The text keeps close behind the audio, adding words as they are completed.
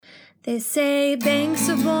They say banks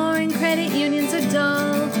are boring, credit unions are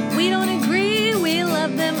dull. We don't agree, we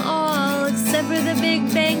love them all, except for the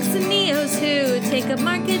big banks and neos who take up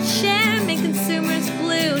market share, make consumers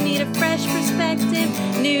blue. Need a fresh perspective,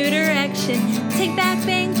 new direction. Take back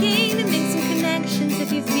banking and make some connections.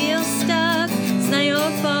 If you feel stuck, it's not your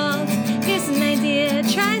fault. Here's an idea,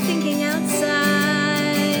 try thinking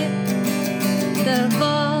outside the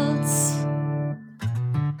vaults.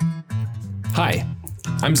 Hi,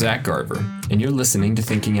 I'm Zach Garver, and you're listening to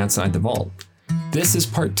Thinking Outside the Vault. This is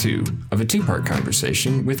part 2 of a 2-part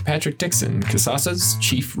conversation with Patrick Dixon, Kasasa's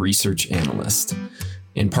Chief Research Analyst.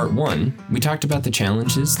 In part 1, we talked about the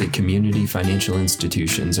challenges that community financial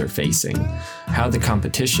institutions are facing, how the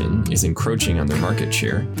competition is encroaching on their market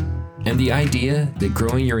share, and the idea that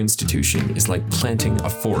growing your institution is like planting a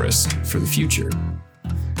forest for the future.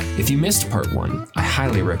 If you missed part 1, I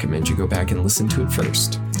highly recommend you go back and listen to it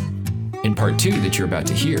first. In part 2 that you're about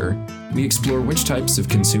to hear, we explore which types of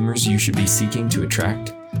consumers you should be seeking to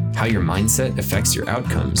attract, how your mindset affects your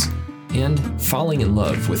outcomes, and falling in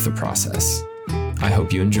love with the process. I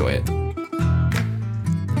hope you enjoy it.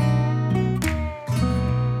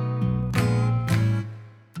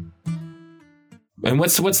 And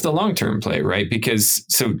what's the long-term play, right? Because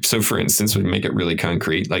so for instance, we make it really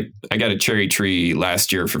concrete. Like, I got a cherry tree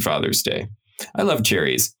last year for Father's Day. I love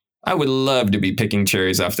cherries. I would love to be picking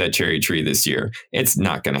cherries off that cherry tree this year. It's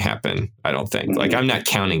not going to happen, I don't think. Like, I'm not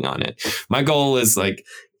counting on it. My goal is like,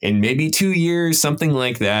 in maybe 2 years, something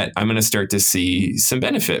like that, I'm going to start to see some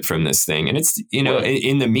benefit from this thing. And it's, you know,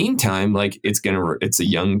 in the meantime, like, it's a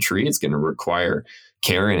young tree. It's going to require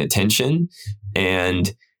care and attention.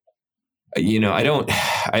 And you know,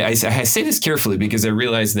 I say this carefully because I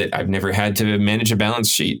realize that I've never had to manage a balance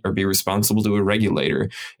sheet or be responsible to a regulator.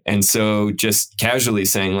 And so just casually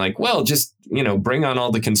saying like, well, just, you know, bring on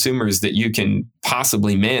all the consumers that you can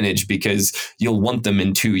possibly manage because you'll want them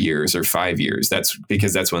in 2 years or 5 years. That's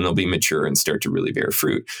when they'll be mature and start to really bear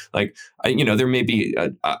fruit. Like, there may be,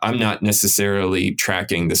 I'm not necessarily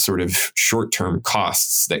tracking the sort of short-term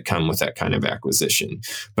costs that come with that kind of acquisition.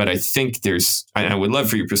 But I think I would love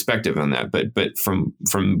for your perspective on that. But from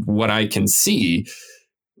what I can see,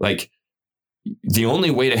 like, the only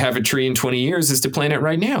way to have a tree in 20 years is to plant it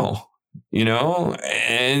right now, you know?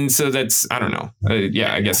 And so that's, I don't know.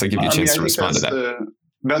 I guess I give you a chance to respond to that.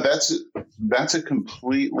 That's a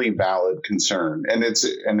completely valid concern. And it's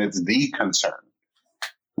the concern,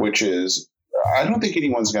 which is, I don't think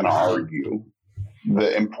anyone's going to argue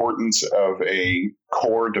the importance of a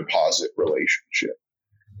core deposit relationship.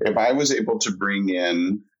 If I was able to bring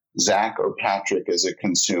in Zach or Patrick as a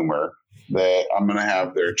consumer, that I'm going to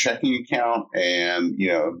have their checking account, and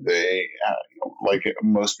they like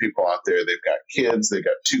most people out there, they've got kids, they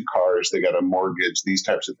got 2 cars, they got a mortgage, these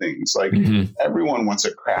types of things. Like, everyone wants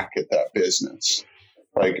a crack at that business.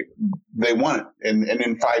 Like, they want it, and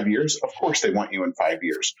in 5 years, of course, they want you in 5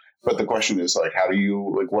 years. But the question is, like,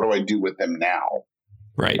 what do I do with them now?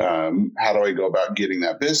 Right. How do I go about getting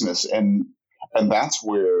that business? And that's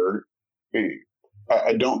where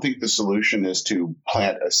I don't think the solution is to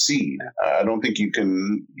plant a seed. I don't think you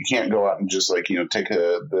can't go out and just take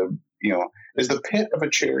is the pit of a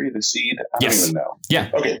cherry the seed? I don't even know. Yeah.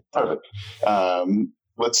 Okay, perfect.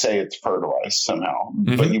 Let's say it's fertilized somehow,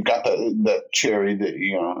 but you've got that cherry that,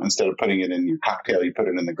 instead of putting it in your cocktail, you put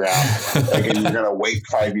it in the ground, and you're going to wait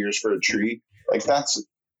 5 years for a tree.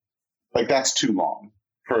 That's too long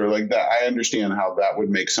for that. I understand how that would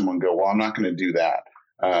make someone go, well, I'm not going to do that.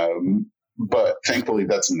 But thankfully,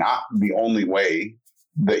 that's not the only way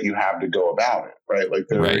that you have to go about it, right?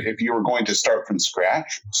 If you were going to start from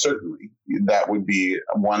scratch, certainly that would be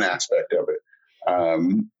one aspect of it.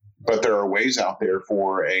 But there are ways out there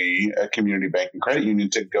for a community bank and credit union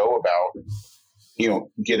to go about,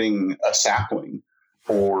 getting a sapling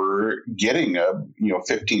or getting a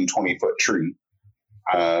 15, 20 foot tree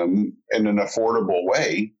in an affordable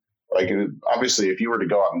way. Like, obviously, if you were to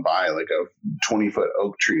go out and buy like a 20-foot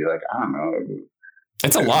oak tree, like, I don't know,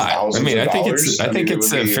 it's a lot. I mean, I think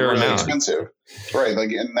it's a fair really amount. Expensive, right?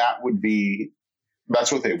 Like, and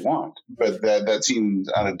that's what they want, but that seems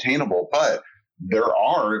unattainable. But there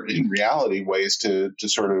are, in reality, ways to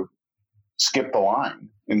sort of skip the line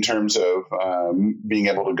in terms of being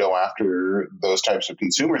able to go after those types of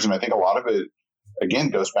consumers. And I think a lot of it,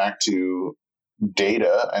 again, goes back to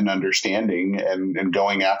data and understanding and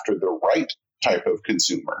going after the right type of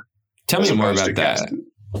consumer. Tell me more about that.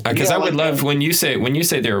 Because I would love when you say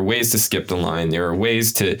there are ways to skip the line, there are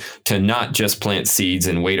ways to not just plant seeds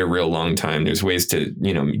and wait a real long time. There's ways to,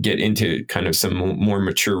 get into kind of some more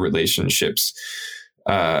mature relationships.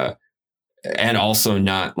 and also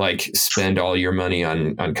not like spend all your money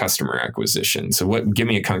on customer acquisition. So give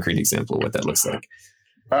me a concrete example of what that looks like.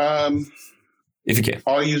 If you can.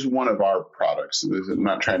 I'll use one of our products. I'm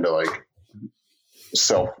not trying to like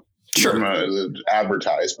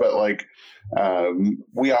advertise, but like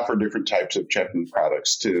we offer different types of checking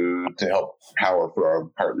products to help power for our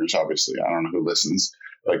partners. Obviously, I don't know who listens,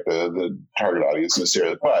 like the target audience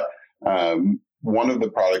necessarily, but one of the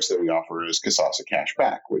products that we offer is Kasasa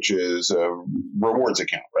Cashback, which is a rewards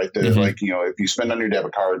account, right? Like, if you spend on your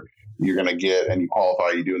debit card, you're going to get, and you qualify,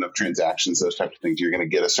 you do enough transactions, those types of things, you're going to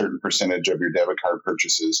get a certain percentage of your debit card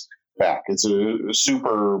purchases back. It's a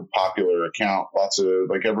super popular account. Lots of,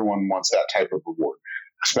 like, everyone wants that type of reward.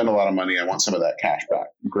 I spend a lot of money. I want some of that cash back.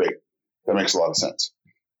 Great. That makes a lot of sense.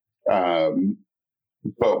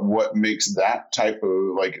 But what makes that type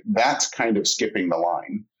of, like, that's kind of skipping the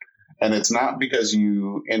line. And it's not because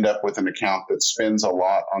you end up with an account that spends a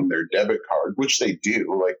lot on their debit card, which they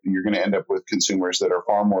do. Like, you're going to end up with consumers that are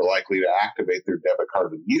far more likely to activate their debit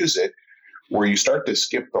card and use it. Where you start to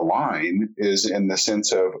skip the line is in the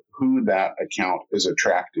sense of who that account is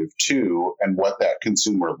attractive to and what that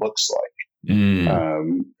consumer looks like.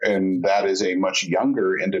 And that is a much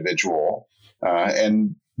younger individual.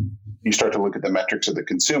 And you start to look at the metrics of the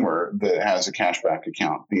consumer that has a cashback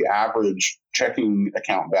account. The average checking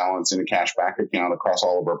account balance in a cashback account across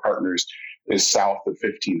all of our partners is south of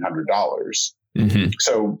 $1,500.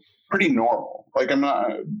 So pretty normal. Like, I'm not,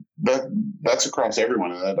 that's across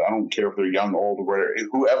everyone. And I don't care if they're young, old, or whatever.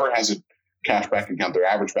 Whoever has a cashback account, their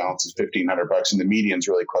average balance is $1,500, and the median's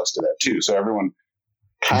really close to that too. So everyone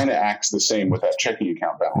kind of acts the same with that checking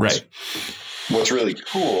account balance. Right. What's really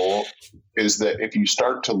cool is that if you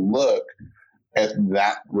start to look at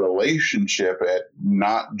that relationship, at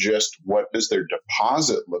not just what does their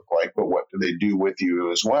deposit look like, but what do they do with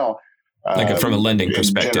you as well. Like from a lending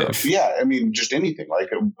perspective. Yeah. I mean, just anything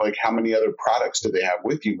like how many other products do they have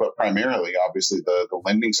with you? But primarily, obviously, the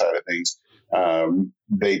lending side of things,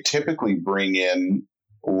 they typically bring in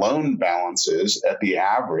loan balances at the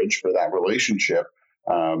average for that relationship.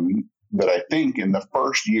 That I think in the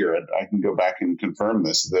first year, I can go back and confirm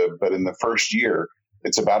this, but in the first year,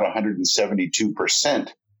 it's about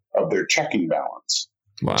 172% of their checking balance.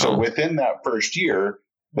 Wow. So within that first year,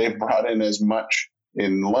 they've brought in as much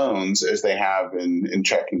in loans as they have in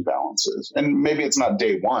checking balances. And maybe it's not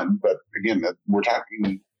day one, but again, we're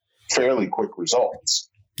talking fairly quick results.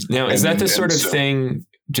 Now, is that the sort of thing,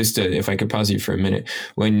 just if I could pause you for a minute,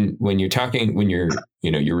 when you're talking, when you're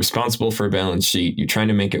responsible for a balance sheet, you're trying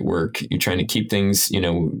to make it work, you're trying to keep things,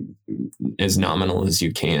 as nominal as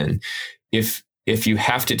you can. If you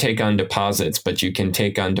have to take on deposits, but you can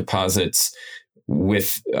take on deposits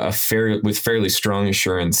with fairly strong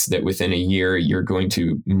assurance that within a year you're going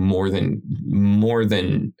to more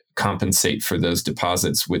than compensate for those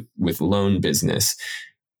deposits with loan business.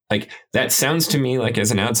 Like, that sounds to me like,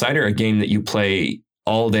 as an outsider, a game that you play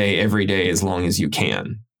all day, every day, as long as you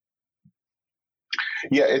can.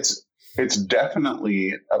 Yeah, it's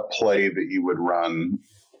definitely a play that you would run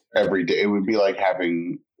every day. It would be like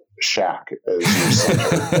having Shaq as your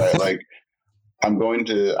center, right? Like, I'm going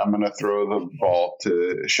to throw the ball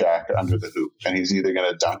to Shaq under the hoop, and he's either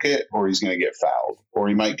going to dunk it or he's going to get fouled, or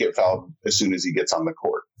he might get fouled as soon as he gets on the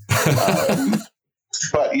court.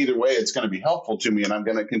 But either way, it's going to be helpful to me, and I'm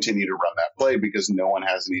going to continue to run that play because no one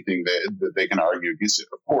has anything that they can argue against it.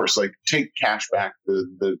 Of course, like, take cashback,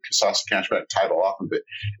 the Kasasa Cashback title off of it.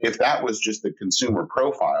 If that was just the consumer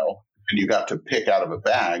profile and you got to pick out of a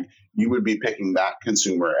bag, you would be picking that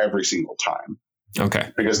consumer every single time.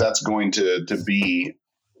 Okay. Because that's going to be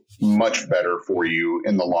much better for you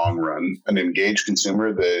in the long run. An engaged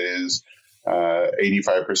consumer that is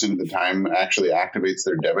 85% of the time actually activates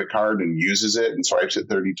their debit card and uses it and swipes it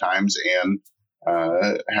 30 times and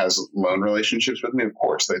has loan relationships with me. Of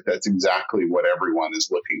course, that's exactly what everyone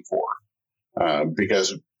is looking for.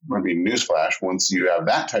 Because, I mean, newsflash, once you have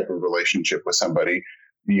that type of relationship with somebody,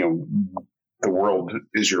 the world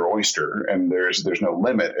is your oyster, and there's no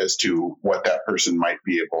limit as to what that person might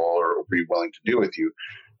be able or be willing to do with you.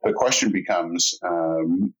 The question becomes,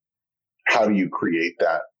 how do you create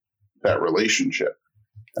that relationship?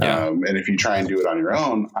 Yeah. And if you try and do it on your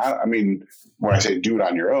own, I mean, when I say do it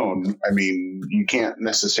on your own, I mean, you can't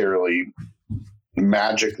necessarily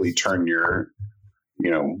magically turn your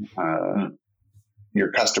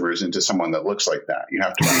customers into someone that looks like that. You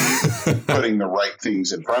have to be putting the right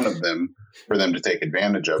things in front of them for them to take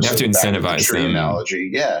advantage of. You have to incentivize them. Analogy.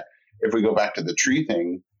 Yeah. If we go back to the tree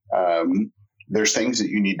thing, there's things that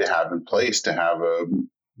you need to have in place to have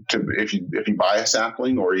if you buy a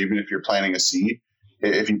sapling, or even if you're planting a seed,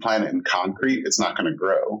 if you plant it in concrete, it's not going to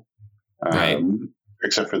grow. Right.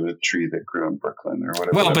 Except for the tree that grew in Brooklyn or whatever.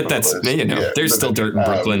 Well, but that's, there's still dirt in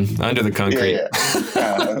Brooklyn under the concrete.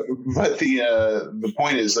 But the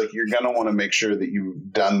point is, like, you're going to want to make sure that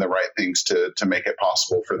you've done the right things to make it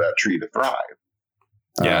possible for that tree to thrive.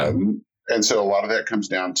 Yeah. And so a lot of that comes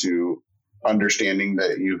down to understanding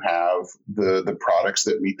that you have the products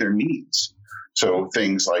that meet their needs. So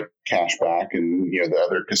things like cashback and, the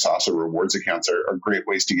other Kasasa rewards accounts are great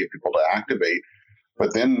ways to get people to activate.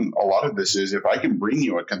 But then a lot of this is, if I can bring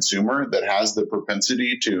you a consumer that has the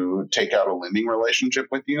propensity to take out a lending relationship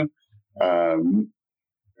with you,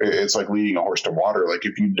 it's like leading a horse to water. Like,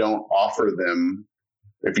 if you don't offer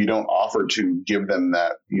to give them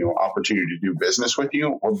that, opportunity to do business with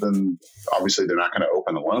you, well, then obviously they're not going to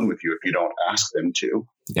open a loan with you if you don't ask them to.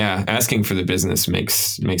 Yeah. Asking for the business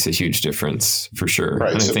makes a huge difference for sure.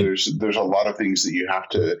 Right. So there's a lot of things that you have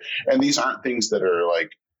to, and these aren't things that are like,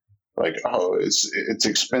 oh, it's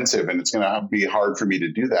expensive and it's going to be hard for me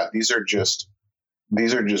to do that. These are just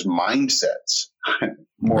mindsets,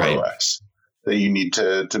 more or less, that you need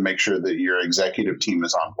to make sure that your executive team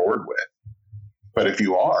is on board with. But if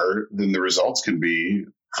you are, then the results can be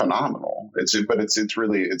phenomenal. It's a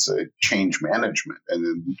change management, and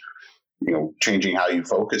then, changing how you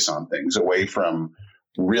focus on things away from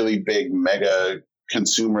really big mega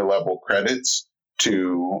consumer level credits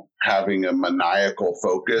to having a maniacal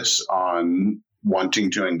focus on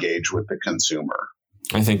wanting to engage with the consumer.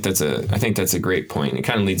 I think that's a great point. It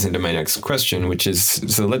kind of leads into my next question, which is,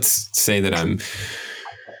 so let's say that I'm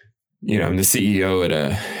the CEO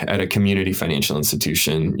at a community financial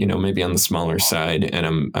institution, maybe on the smaller side,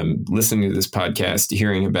 and I'm listening to this podcast,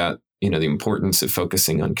 hearing about the importance of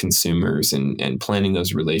focusing on consumers and planning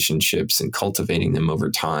those relationships and cultivating them over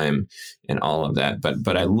time and all of that.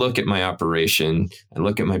 But I look at my operation, I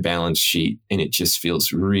look at my balance sheet, and it just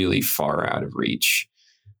feels really far out of reach.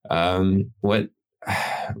 What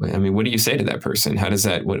do you say to that person? How does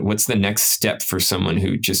that, what's the next step for someone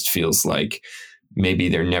who just feels like maybe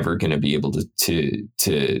they're never going to be able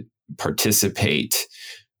to participate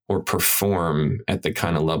or perform at the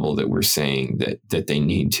kind of level that we're saying that they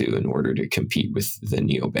need to in order to compete with the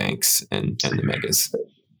neobanks and the megas?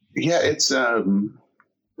 Yeah, it's I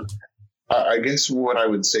guess what I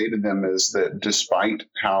would say to them is that despite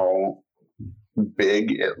how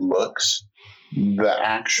big it looks, the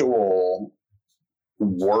actual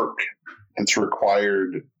work that's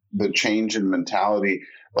required, the change in mentality,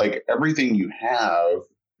 like everything you have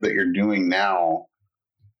that you're doing now,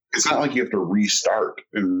 it's not like you have to restart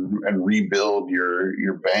and rebuild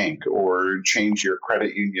your bank or change your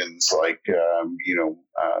credit unions like,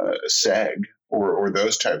 SEG or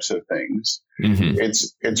those types of things. Mm-hmm.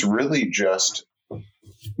 It's really just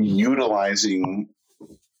utilizing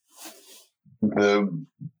the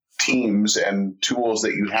teams and tools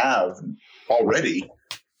that you have already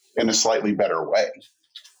in a slightly better way.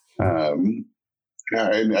 And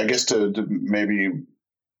I guess to maybe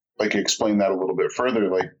like explain that a little bit further,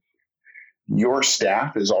 like your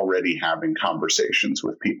staff is already having conversations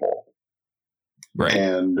with people, right?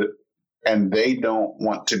 And they don't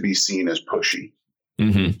want to be seen as pushy.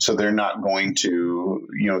 Mm-hmm. So they're not going to,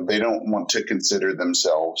 they don't want to consider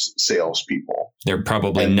themselves salespeople. They're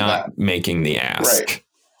probably not making the ask. Right.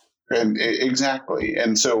 And exactly.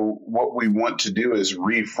 And so what we want to do is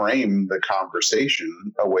reframe the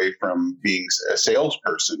conversation away from being a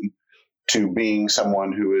salesperson to being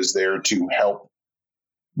someone who is there to help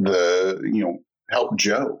help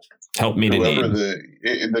Joe. Help me to need.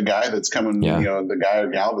 The guy that's coming, the guy or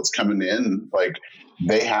gal that's coming in, like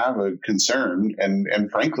they have a concern. And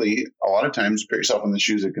frankly, a lot of times, put yourself in the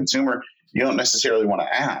shoes of a consumer, you don't necessarily want to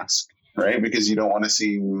ask, right? Because you don't want to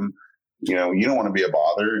seem, you don't want to be a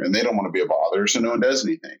bother and they don't want to be a bother. So no one does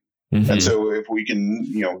anything. Mm-hmm. And so if we can,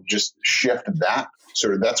 just shift that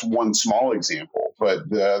that's one small example. But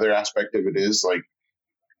the other aspect of it is like,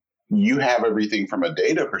 you have everything from a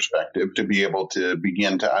data perspective to be able to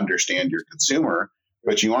begin to understand your consumer,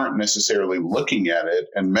 but you aren't necessarily looking at it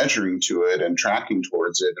and measuring to it and tracking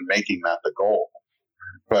towards it and making that the goal.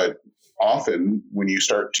 But often when you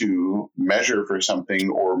start to measure for something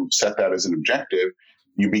or set that as an objective,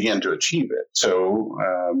 you begin to achieve it. So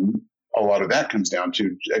a lot of that comes down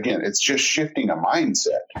to, again, it's just shifting a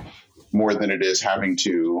mindset more than it is having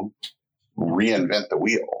to reinvent the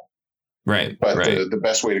wheel. Right. But the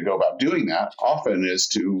best way to go about doing that often is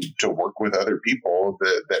to work with other people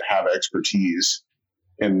that have expertise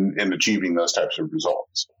in achieving those types of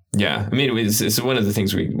results. Yeah. I mean, it's one of the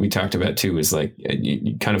things we talked about too, is like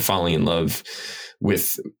you kind of falling in love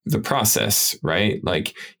with the process, right?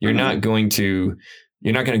 Like you're not going to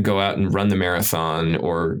go out and run the marathon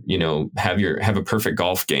or, have a perfect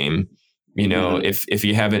golf game You know, if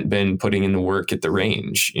you haven't been putting in the work at the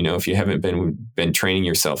range, you know, if you haven't been training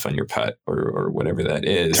yourself on your putt or whatever that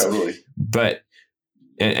is. Totally. But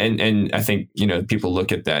and I think, you know, people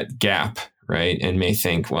look at that gap, right, and may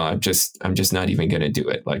think, well, I'm just not even going to do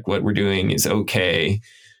it. Like what we're doing is okay.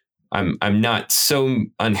 I'm not so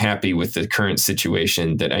unhappy with the current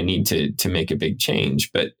situation that I need to make a big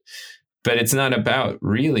change. But it's not about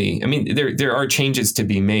really. I mean, there are changes to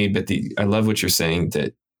be made, but I love what you're saying,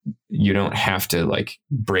 that you don't have to like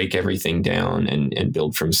break everything down and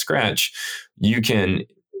build from scratch. You can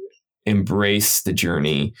embrace the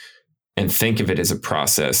journey and think of it as a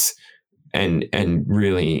process and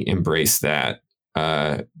really embrace that.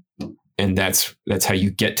 And that's how you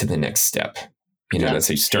get to the next step. You know, that's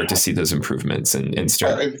how you start to see those improvements and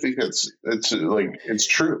start. I think it's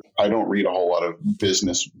true. I don't read a whole lot of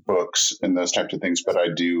business books and those types of things, but I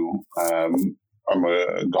do. I'm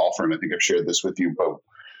a golfer, and I think I've shared this with you, but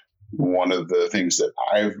one of the things that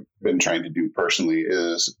I've been trying to do personally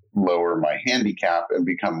is lower my handicap and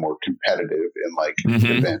become more competitive in like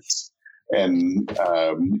events. And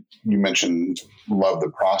you mentioned love the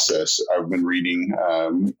process. I've been reading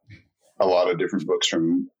a lot of different books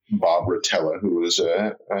from Bob Rotella, who was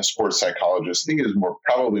a sports psychologist. I think he was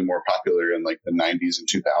probably more popular in like the 90s and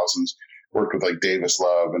 2000s. Worked with like Davis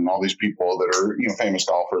Love and all these people that are, you know, famous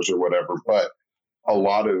golfers or whatever. But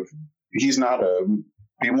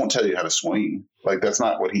he won't tell you how to swing. Like that's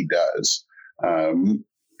not what he does.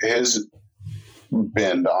 His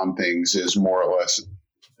bend on things is more or less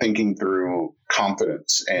thinking through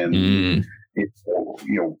confidence and you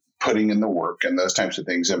know, putting in the work and those types of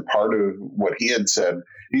things. And part of what he had said,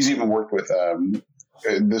 he's even worked with.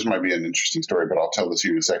 This might be an interesting story, but I'll tell this to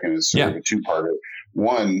you in a second. It's sort of a two-parter.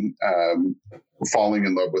 One, falling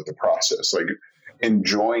in love with the process, like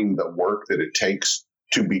enjoying the work that it takes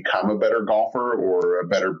to become a better golfer or a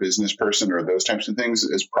better business person or those types of things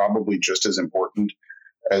is probably just as important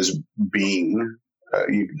as being,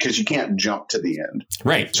 because you can't jump to the end.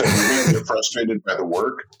 Right. So if you're frustrated by the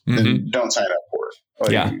work, then don't sign up for it.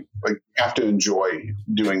 Like you have to enjoy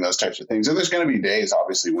doing those types of things. And there's going to be days,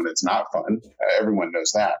 obviously, when it's not fun. Everyone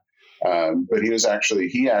knows that. But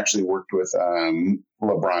he actually worked with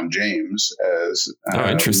LeBron James as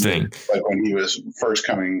interesting. Like when he was first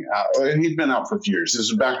coming out, and he'd been out for a few years. This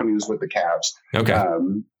was back when he was with the Cavs. Okay.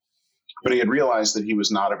 But he had realized that he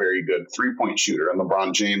was not a very good 3-point shooter. And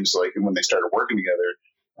LeBron James, like when they started working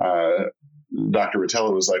together, Dr.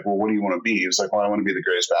 Rotella was like, well, what do you want to be? He was like, well, I want to be the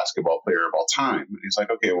greatest basketball player of all time. And he's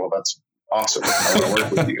like, okay, well, that's awesome. I want to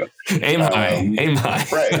work with you. Aim high.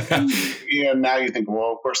 Right. And now you think,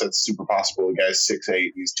 well, of course that's super possible. The guy's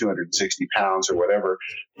 6'8", he's 260 pounds or whatever.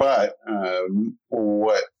 But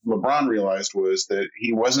what LeBron realized was that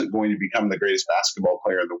he wasn't going to become the greatest basketball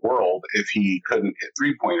player in the world if he couldn't hit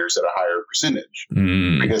 3-pointers at a higher percentage,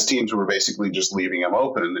 because teams were basically just leaving him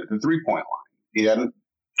open at the 3-point line. He hadn't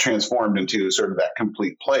transformed into sort of that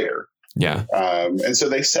complete player. Yeah. And so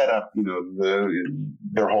they set up, you know,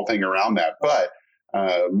 their whole thing around that. But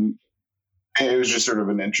it was just sort of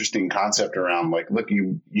an interesting concept around like, look,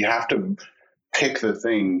 you have to pick the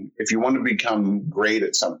thing. If you want to become great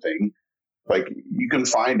at something, like you can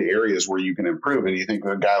find areas where you can improve. And you think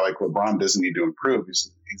a guy like LeBron doesn't need to improve.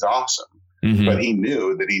 He's awesome. But he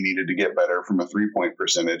knew that he needed to get better from a 3-point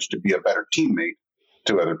percentage to be a better teammate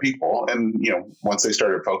to other people. And, you know, once they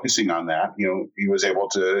started focusing on that, you know, he was able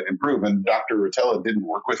to improve. And Dr. Rotella didn't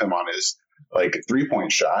work with him on his like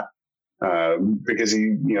 3-point shot because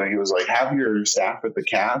he was like, have your staff at the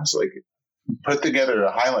Cavs, like put together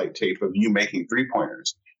a highlight tape of you making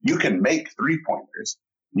 3-pointers. You can make 3-pointers.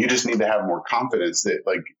 You just need to have more confidence that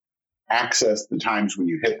like access the times when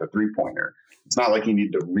you hit the 3-pointer. It's not like you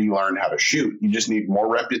need to relearn how to shoot. You just need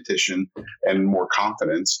more repetition and more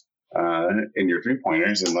confidence in your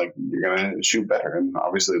 3-pointers, and like you're gonna shoot better. And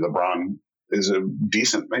obviously LeBron is a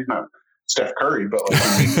decent, maybe not Steph Curry, but like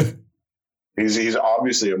I mean, he's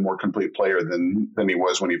obviously a more complete player than he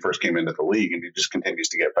was when he first came into the league, and he just continues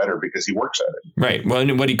to get better because he works at it. Right. Well,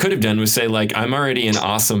 and what he could have done was say like, I'm already an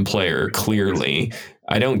awesome player. Clearly,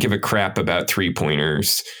 I don't give a crap about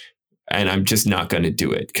 3-pointers, and I'm just not going to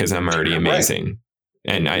do it because I'm already amazing.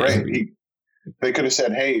 Right. And they could have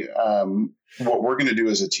said, hey, what we're going to do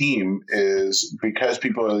as a team is, because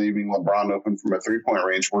people are leaving LeBron open from a 3-point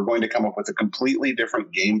range, we're going to come up with a completely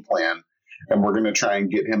different game plan, and we're going to try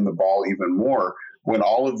and get him the ball even more when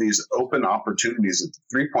all of these open opportunities at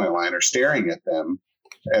the 3-point line are staring at them.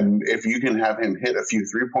 And if you can have him hit a few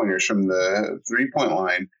 3-pointers from the 3-point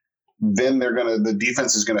line, then the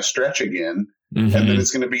defense is going to stretch again, And then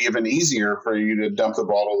it's going to be even easier for you to dump the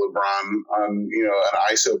ball to LeBron on, an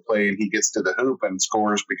ISO play, and he gets to the hoop and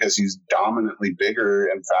scores because he's dominantly bigger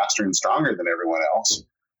and faster and stronger than everyone else.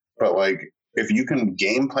 But like, if you can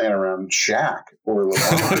game plan around Shaq or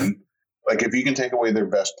LeBron, like if you can take away their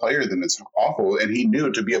best player, then it's awful. And he knew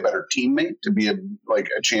to be a better teammate, to be a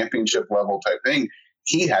championship level type thing,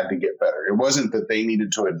 he had to get better. It wasn't that they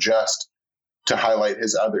needed to adjust to highlight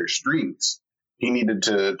his other strengths. He needed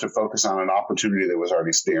to focus on an opportunity that was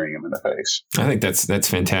already staring him in the face. I think that's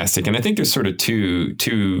fantastic. And I think there's sort of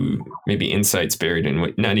two maybe insights buried in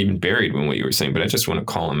what, not even buried in what you were saying, but I just want to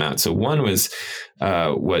call them out. So one was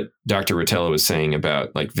what Dr. Rotella was saying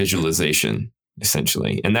about like visualization,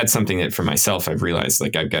 essentially. And that's something that for myself, I've realized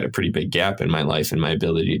like I've got a pretty big gap in my life and my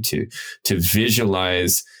ability to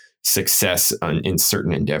visualize success in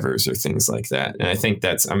certain endeavors or things like that. And I think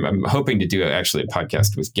I'm hoping to do actually a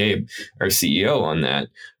podcast with Gabe, our CEO, on that.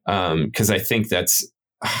 Cause I think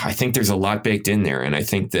there's a lot baked in there. And I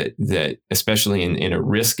think that especially in a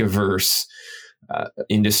risk averse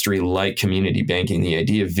industry like community banking, the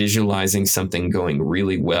idea of visualizing something going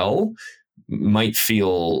really well might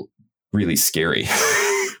feel really scary.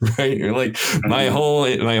 Right. You're like my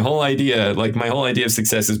whole idea of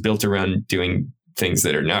success is built around doing things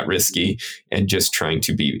that are not risky and just trying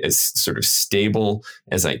to be as sort of stable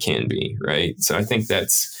as I can be. Right. So I think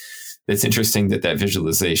that's interesting that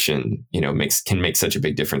visualization, can make such a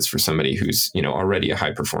big difference for somebody who's, already a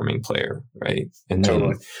high performing player. Right. And then,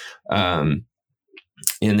 totally.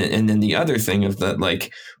 And then the other thing of that,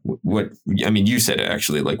 like you said it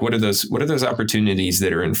actually, like, what are those opportunities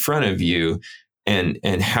that are in front of you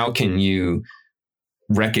and how can you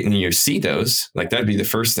see those? Like that'd be the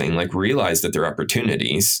first thing, like realize that they're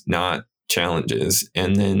opportunities, not challenges,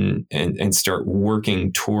 and then and start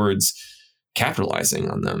working towards capitalizing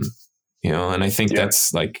on them. And I think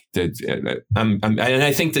that's like and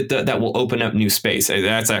I think that will open up new space.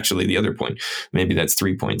 That's actually the other point. Maybe that's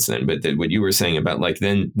 3 points then, but what you were saying about like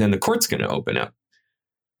then the court's going to open up.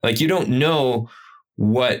 Like you don't know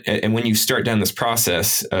what, and when you start down this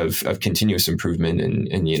process of continuous improvement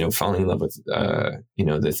and falling in love with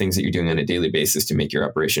the things that you're doing on a daily basis to make your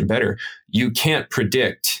operation better, you can't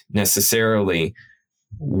predict necessarily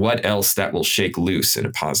what else that will shake loose in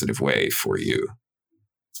a positive way for you.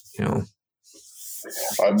 I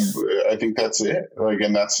think that's it. Like,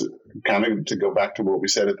 and that's kind of to go back to what we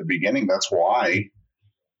said at the beginning. That's why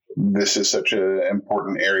this is such an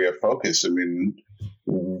important area of focus. I mean,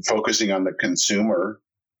 focusing on the consumer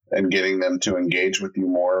and getting them to engage with you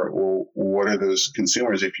more. Well, what are those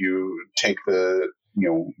consumers? If you take their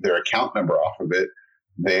account number off of it,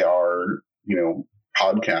 they are,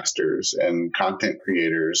 podcasters and content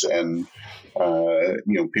creators and,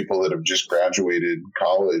 people that have just graduated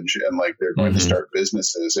college and like, they're going to start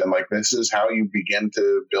businesses. And like, this is how you begin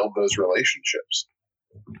to build those relationships.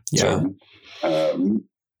 Yeah. So,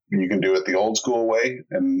 you can do it the old school way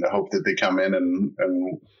and hope that they come in and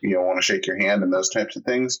want to shake your hand and those types of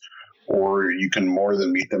things, or you can more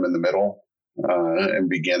than meet them in the middle and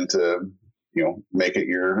begin to make it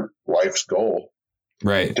your life's goal,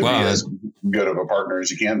 right? To be as good of a partner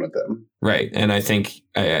as you can with them, right? And I think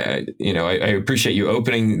I appreciate you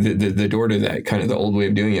opening the door to that kind of the old way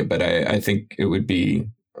of doing it, but I think it would be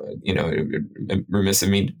remiss of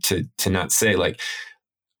me to not say like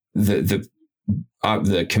the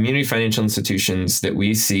community financial institutions that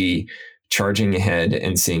we see charging ahead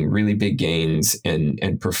and seeing really big gains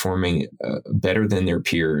and performing better than their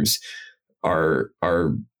peers are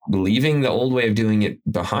leaving the old way of doing it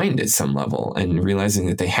behind at some level and realizing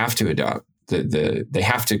that they have to adopt they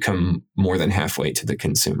have to come more than halfway to the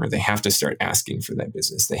consumer. They have to start asking for that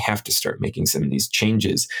business. They have to start making some of these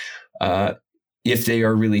changes if they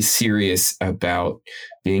are really serious about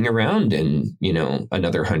being around in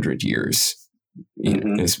another 100 years.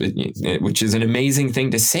 Which is an amazing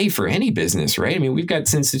thing to say for any business, right? I mean, we've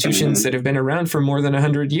got institutions that have been around for more than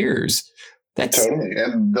 100 years. That's totally,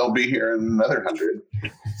 and they'll be here in another 100.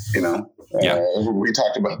 We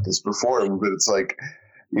talked about this before, but it's like,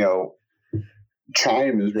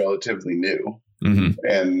 Chime is relatively new,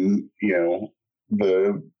 and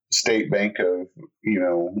the state bank of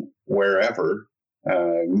wherever,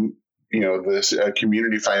 this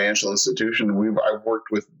community financial institution. I've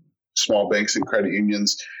worked with small banks and credit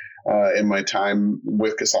unions in my time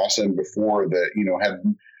with Kasasa and before that,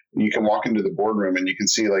 you can walk into the boardroom and you can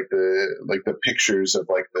see like the pictures of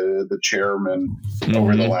like the chairman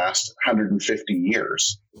over the last 150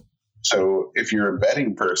 years. So if you're a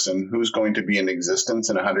betting person, who's going to be in existence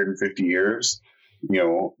in 150 years?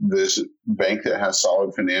 this bank that has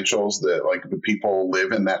solid financials, that like the people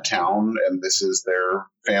live in that town and this is their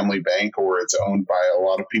family bank, or it's owned by a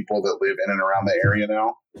lot of people that live in and around the area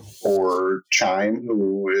now, or Chime,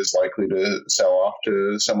 who is likely to sell off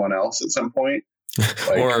to someone else at some point.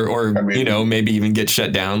 Like, or maybe even get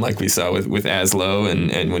shut down like we saw with Aslo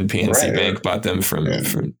and when PNC Bank bought them from.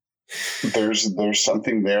 There's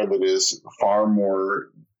something there that is far more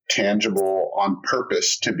tangible on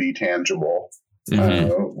purpose to be tangible.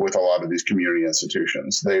 With a lot of these community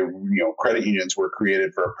institutions, credit unions were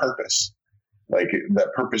created for a purpose. Like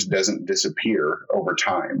that purpose doesn't disappear over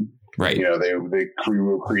time. Right. They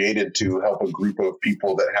were created to help a group of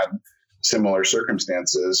people that had similar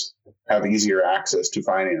circumstances have easier access to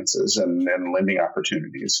finances and lending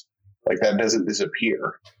opportunities. Like that doesn't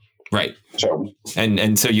disappear. Right. So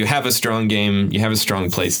and so you have a strong game, you have a strong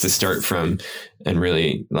place to start from, and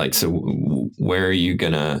really how are you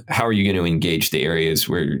going to engage the areas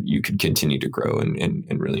where you could continue to grow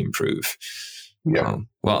and really improve? Yeah.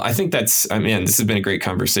 Well, I think this has been a great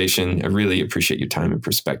conversation. I really appreciate your time and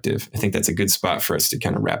perspective. I think that's a good spot for us to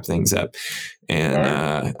kind of wrap things up. And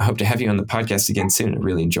I hope to have you on the podcast again soon. I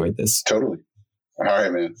really enjoyed this. Totally. All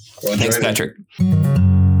right, man. Well, thanks, Patrick.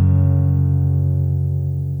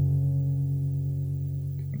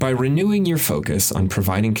 By renewing your focus on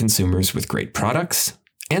providing consumers with great products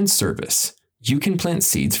and service, you can plant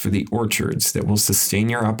seeds for the orchards that will sustain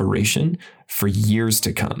your operation for years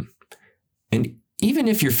to come. And even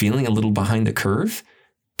if you're feeling a little behind the curve,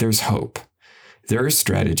 there's hope. There are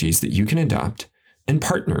strategies that you can adopt and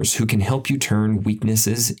partners who can help you turn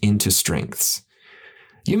weaknesses into strengths.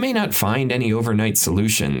 You may not find any overnight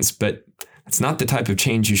solutions, but that's not the type of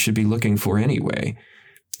change you should be looking for anyway.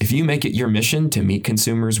 If you make it your mission to meet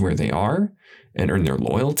consumers where they are and earn their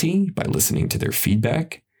loyalty by listening to their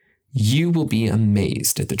feedback, you will be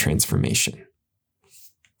amazed at the transformation.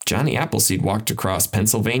 Johnny Appleseed walked across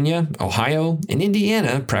Pennsylvania, Ohio, and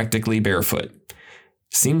Indiana practically barefoot.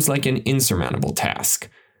 Seems like an insurmountable task,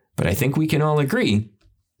 but I think we can all agree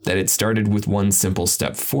that it started with one simple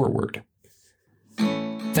step forward.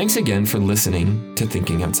 Thanks again for listening to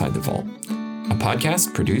Thinking Outside the Vault, a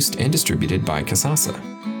podcast produced and distributed by Kasasa.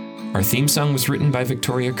 Our theme song was written by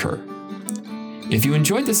Victoria Kerr. If you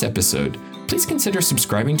enjoyed this episode, please consider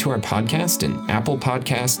subscribing to our podcast in Apple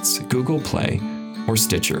Podcasts, Google Play, or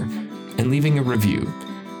Stitcher, and leaving a review.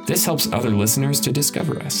 This helps other listeners to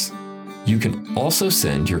discover us. You can also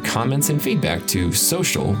send your comments and feedback to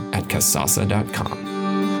social@kasasa.com.